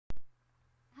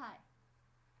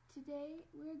Today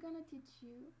we're gonna teach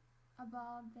you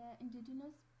about the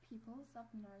indigenous peoples of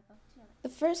north of Chile. The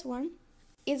first one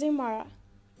is Aymara.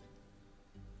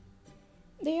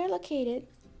 They are located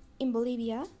in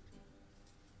Bolivia,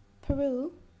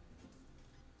 Peru,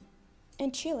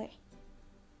 and Chile.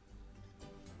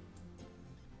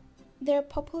 Their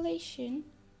population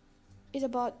is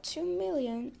about 2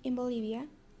 million in Bolivia,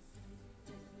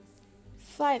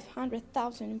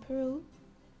 500,000 in Peru,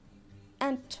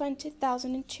 and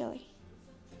 20,000 in Chile.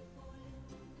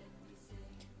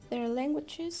 Their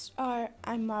languages are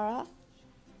Aymara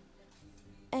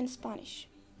and Spanish.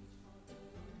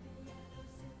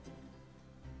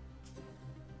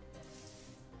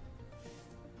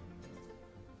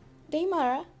 The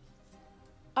Aymara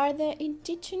are the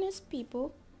indigenous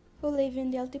people who live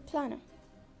in the Altiplano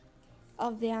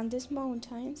of the Andes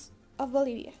Mountains of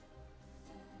Bolivia.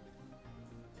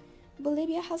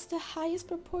 Bolivia has the highest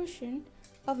proportion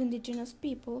of indigenous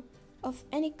people of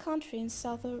any country in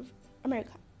South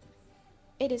America.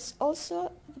 It is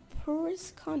also the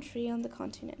poorest country on the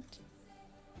continent.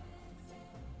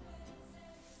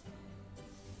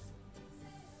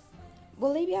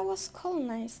 Bolivia was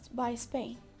colonized by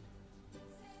Spain.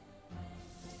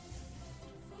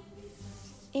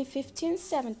 In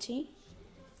 1570,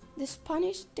 the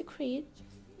Spanish decreed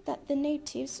that the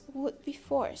natives would be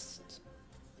forced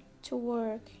to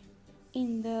work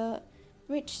in the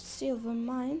rich silver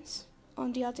mines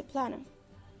on the Altiplano.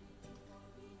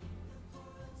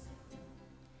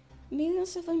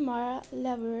 Millions of Aymara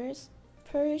laborers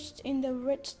perished in the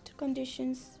wretched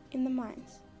conditions in the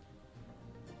mines.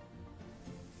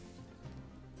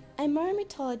 Aymara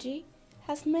mythology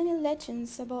has many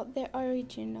legends about the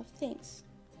origin of things,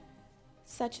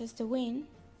 such as the wind,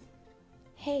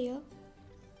 hail,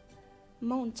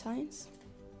 mountains,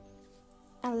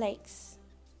 and lakes.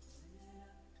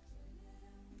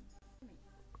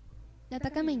 The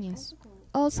Atacameños,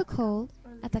 also called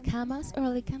Atacamas or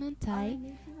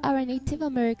Licanantai, are a Native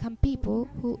American people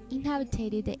who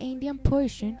inhabited the Andean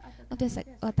portion of the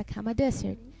Atacama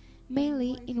Desert,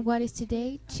 mainly in what is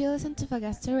today Chile's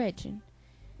Antofagasta region.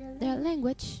 Their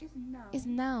language is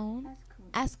known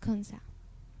as Kunza.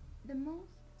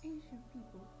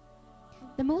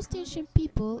 The most ancient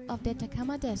people of the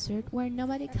Atacama Desert were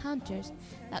nomadic hunters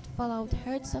that followed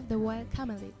herds of the wild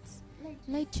camelids.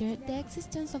 Later, the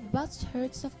existence of vast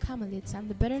herds of camelids and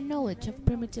the better knowledge of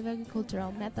primitive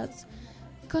agricultural methods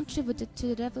contributed to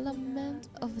the development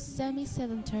of a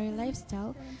semi-sedentary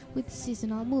lifestyle with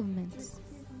seasonal movements.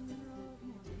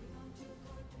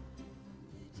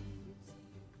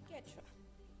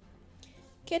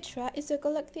 Quechua is a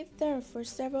collective term for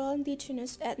several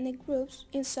indigenous ethnic groups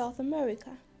in South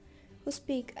America who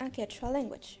speak a Quechua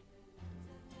language.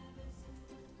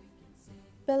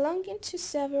 Belonging to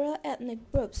several ethnic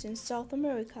groups in South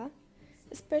America,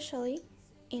 especially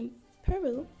in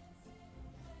Peru,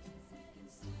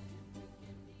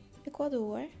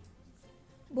 Ecuador,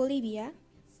 Bolivia,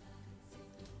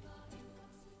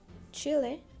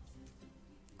 Chile,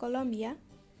 Colombia,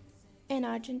 and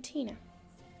Argentina.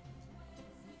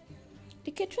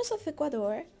 The Quechuas of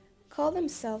Ecuador call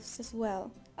themselves as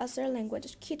well as their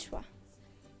language Quichua.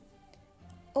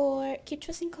 Or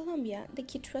Quichuas in Colombia, the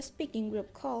Quichua-speaking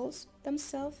group calls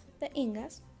themselves the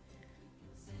Ingas,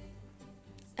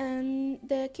 and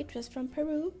the Quichuas from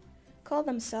Peru call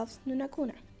themselves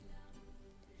Nunacuna.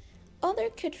 Other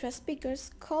Quechua speakers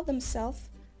call themselves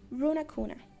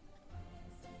Runacuna.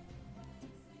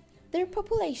 Their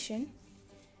population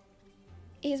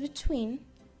is between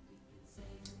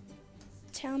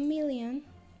 10 million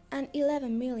and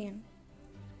 11 million.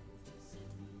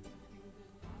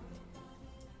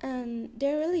 And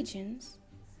their religions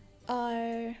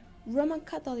are Roman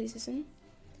Catholicism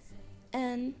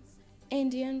and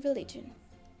Indian religion.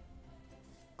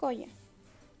 Coya.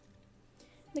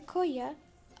 The Coya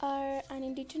are an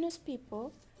indigenous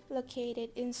people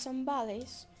located in some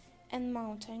valleys and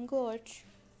mountain gorge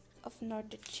of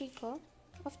northern Chico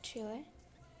of Chile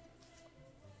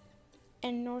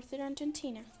and northern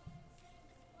Argentina.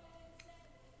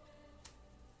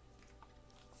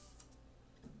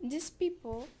 These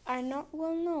people are not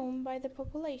well known by the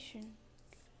population,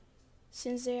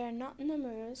 since they are not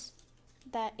numerous,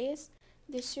 that is,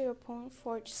 the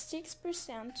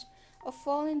 0.46% of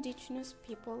all indigenous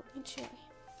people in Chile.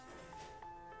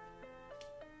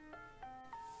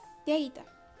 The Yaguita.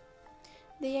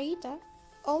 The Yaguita,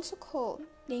 also called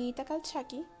the Yaguita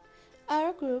Calchaquí, are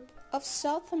a group of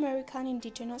South American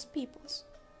indigenous peoples.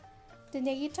 The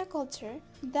Yaguita culture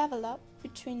developed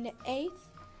between the 8th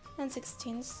and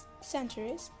 16th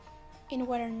centuries in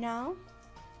what are now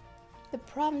the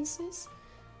provinces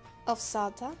of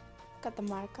Salta,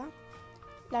 Catamarca,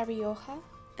 La Rioja,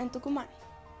 and Tucumán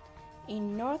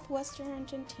in northwestern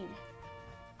Argentina,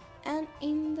 and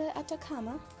in the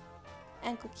Atacama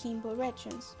and Coquimbo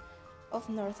regions of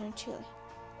northern Chile.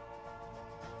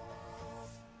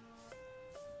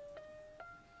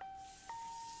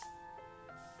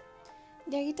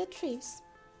 The Aguita tribes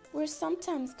were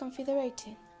sometimes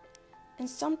confederated and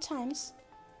sometimes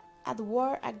at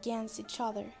war against each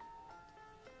other.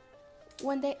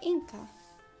 When the Inca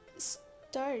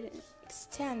started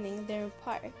extending their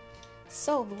empire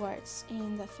southwards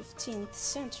in the 15th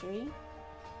century,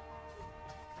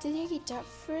 the Aguita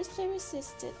fiercely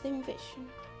resisted the invasion.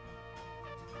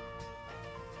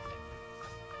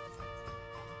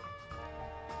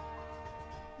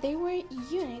 They were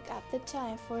unique at the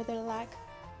time for their lack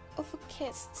of a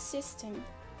caste system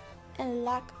and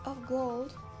lack of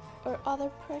gold or other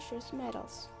precious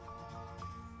metals.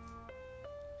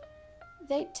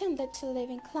 They tended to live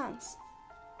in clans.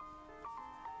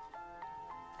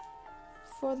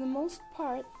 For the most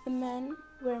part, the men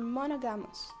were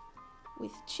monogamous,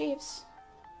 with chiefs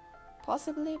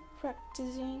possibly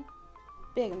practicing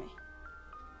bigamy.